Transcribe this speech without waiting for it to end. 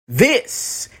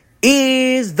This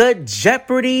is the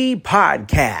Jeopardy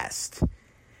podcast.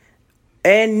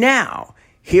 And now,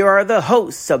 here are the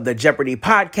hosts of the Jeopardy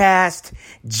podcast,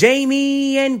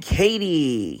 Jamie and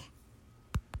Katie.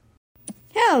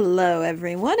 Hello,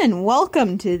 everyone, and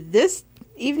welcome to this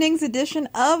evening's edition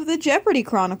of the Jeopardy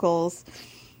Chronicles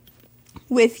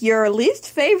with your least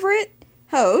favorite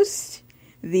host,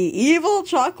 the Evil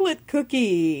Chocolate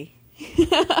Cookie.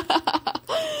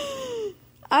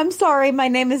 I'm sorry, my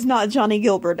name is not Johnny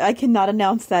Gilbert. I cannot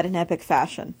announce that in epic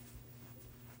fashion.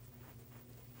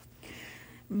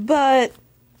 But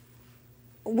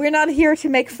we're not here to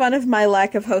make fun of my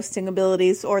lack of hosting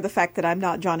abilities or the fact that I'm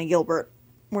not Johnny Gilbert.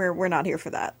 We're not here for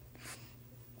that.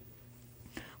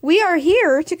 We are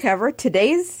here to cover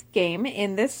today's game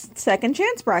in this second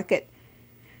chance bracket.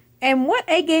 And what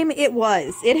a game it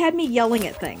was. It had me yelling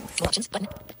at things.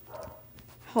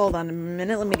 Hold on a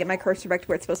minute. Let me get my cursor back to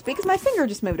where it's supposed to be because my finger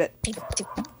just moved it.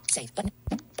 Save button.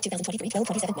 2023, 12,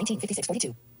 27, 19, 56,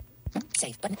 42.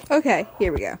 Save button. Okay,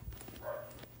 here we go.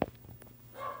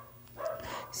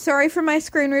 Sorry for my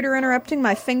screen reader interrupting.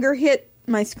 My finger hit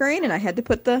my screen and I had to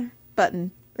put the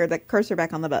button, or the cursor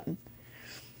back on the button.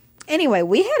 Anyway,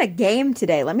 we had a game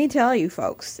today, let me tell you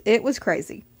folks. It was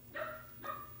crazy.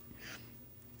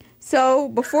 So,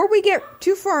 before we get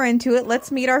too far into it,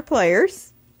 let's meet our players.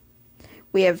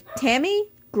 We have Tammy,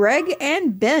 Greg,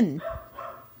 and Ben.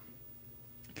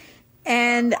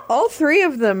 And all three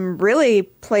of them really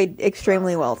played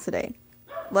extremely well today.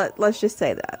 Let's just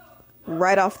say that.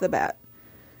 Right off the bat.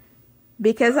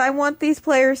 Because I want these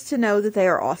players to know that they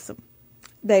are awesome.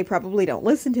 They probably don't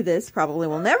listen to this, probably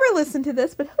will never listen to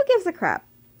this, but who gives a crap?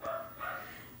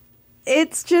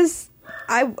 It's just,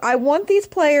 I want these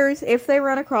players, if they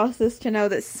run across this, to know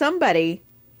that somebody,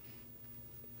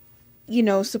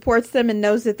 supports them and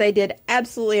knows that they did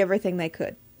absolutely everything they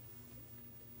could.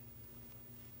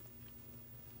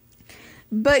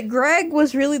 But Greg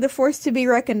was really the force to be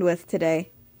reckoned with today.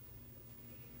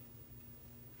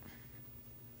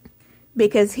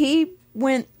 Because he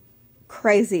went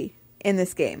crazy in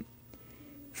this game.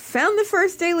 Found the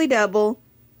first daily double,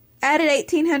 added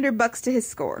 $1,800 to his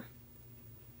score.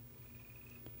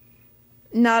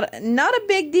 Not a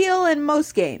big deal in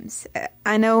most games.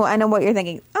 I know what you're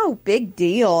thinking. Oh, big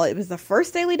deal. It was the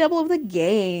first daily double of the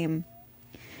game.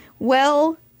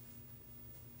 Well,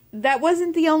 that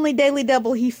wasn't the only daily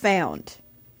double he found.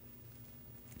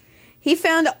 He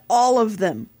found all of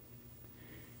them.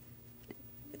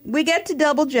 We get to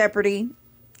Double Jeopardy.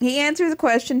 He answers the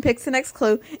question, picks the next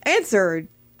clue. Answered.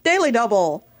 Daily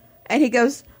double. And he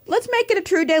goes, let's make it a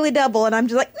true daily double. And I'm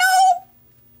just like, no!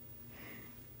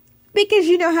 Because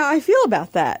you know how I feel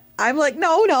about that. I'm like,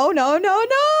 no.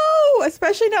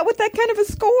 Especially not with that kind of a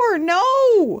score.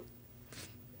 No!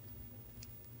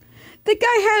 The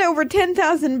guy had over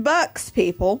 $10,000,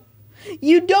 people.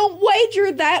 You don't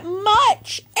wager that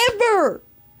much, ever!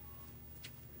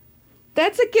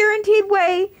 That's a guaranteed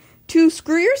way to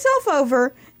screw yourself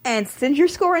over and send your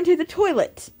score into the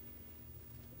toilet.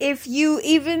 If you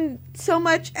even so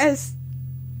much as,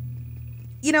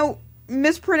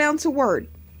 mispronounce a word.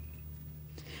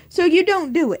 So you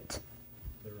don't do it.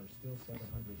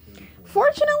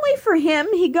 Fortunately for him,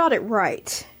 he got it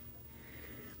right.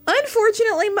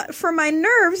 Unfortunately for my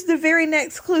nerves, the very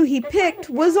next clue he picked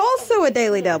was also a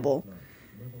daily double.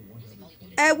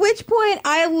 At which point,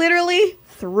 I literally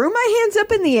threw my hands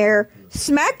up in the air,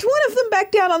 smacked one of them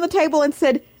back down on the table, and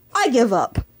said, I give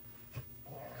up.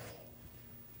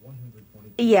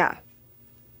 Yeah.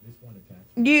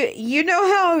 You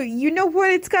know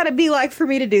what it's got to be like for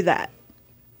me to do that.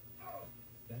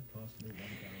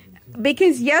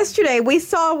 Because yesterday we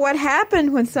saw what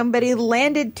happened when somebody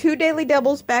landed 2 daily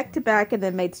doubles back to back and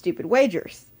then made stupid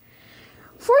wagers.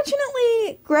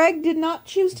 Fortunately, Greg did not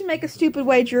choose to make a stupid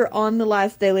wager on the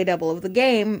last daily double of the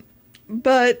game,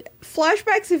 but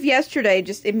flashbacks of yesterday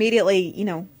just immediately,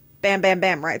 bam, bam,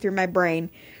 bam, right through my brain.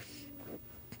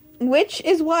 Which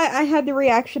is why I had the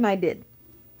reaction I did.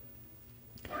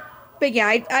 But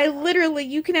yeah, I literally,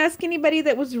 you can ask anybody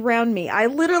that was around me, I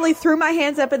literally threw my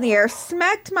hands up in the air,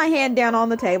 smacked my hand down on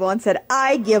the table, and said,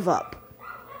 I give up.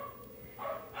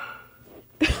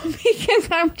 Because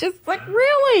I'm just like,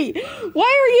 really?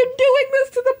 Why are you doing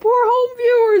this to the poor home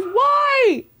viewers?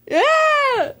 Why?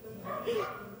 Yeah!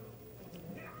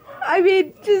 I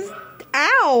mean, just,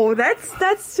 ow,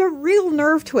 that's a real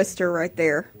nerve twister right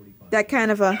there. That kind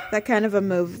of a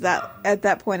move that at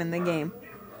that point in the game.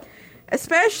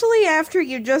 Especially after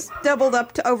you just doubled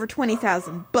up to over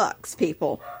 $20,000,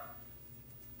 people.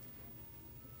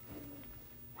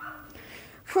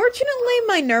 Fortunately,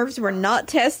 my nerves were not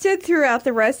tested throughout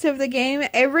the rest of the game.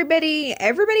 Everybody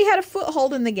had a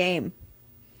foothold in the game.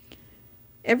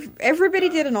 Everybody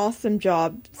did an awesome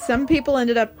job. Some people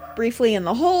ended up briefly in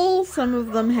the hole. Some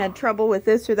of them had trouble with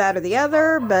this or that or the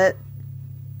other, but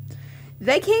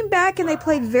they came back and they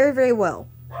played very, very well.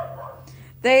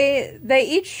 They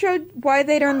each showed why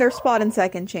they'd earned their spot in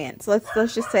Second Chance.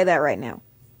 Let's just say that right now.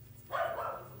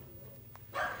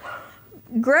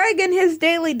 Greg and his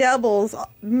daily doubles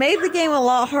made the game a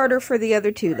lot harder for the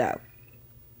other two, though.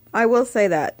 I will say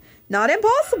that. Not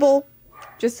impossible,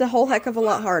 just a whole heck of a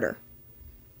lot harder.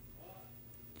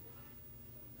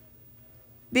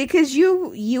 Because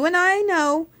you and I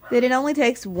know that it only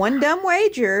takes one dumb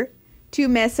wager to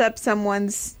mess up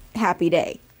someone's happy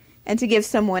day. And to give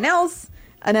someone else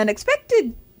an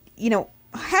unexpected,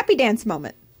 happy dance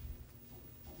moment.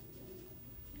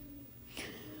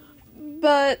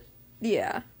 But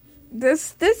yeah,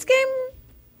 this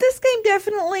game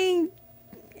definitely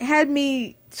had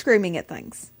me screaming at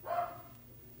things.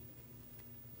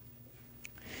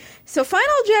 So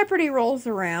Final Jeopardy rolls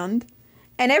around,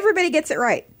 and everybody gets it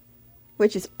right,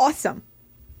 which is awesome.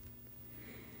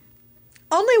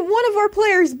 Only one of our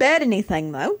players bet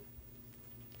anything, though.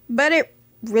 But it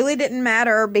really didn't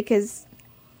matter because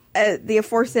the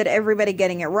aforesaid everybody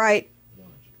getting it right.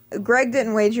 Greg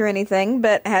didn't wager anything,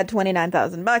 but had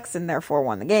 $29,000 and therefore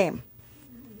won the game.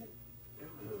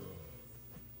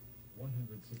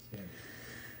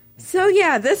 So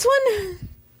yeah, this one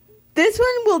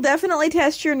will definitely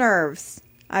test your nerves.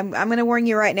 I'm going to warn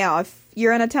you right now. If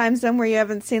you're in a time zone where you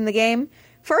haven't seen the game,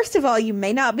 first of all, you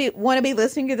may not want to be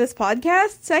listening to this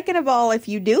podcast. Second of all, if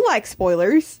you do like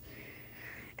spoilers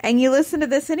and you listen to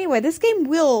this anyway, this game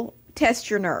will test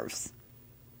your nerves.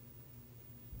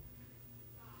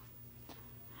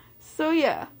 So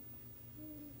yeah.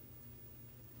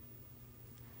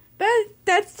 But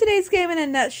that's today's game in a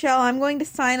nutshell. I'm going to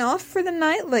sign off for the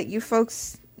night. Let you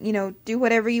folks, do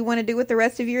whatever you want to do with the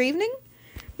rest of your evening.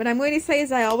 But I'm going to say,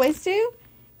 as I always do,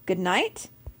 good night.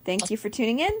 Thank you for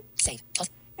tuning in. Save.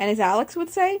 And as Alex would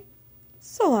say,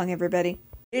 so long, everybody.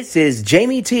 This is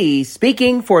Jamie T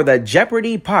speaking for the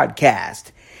Jeopardy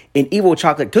podcast, an Evil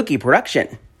Chocolate Cookie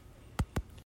production.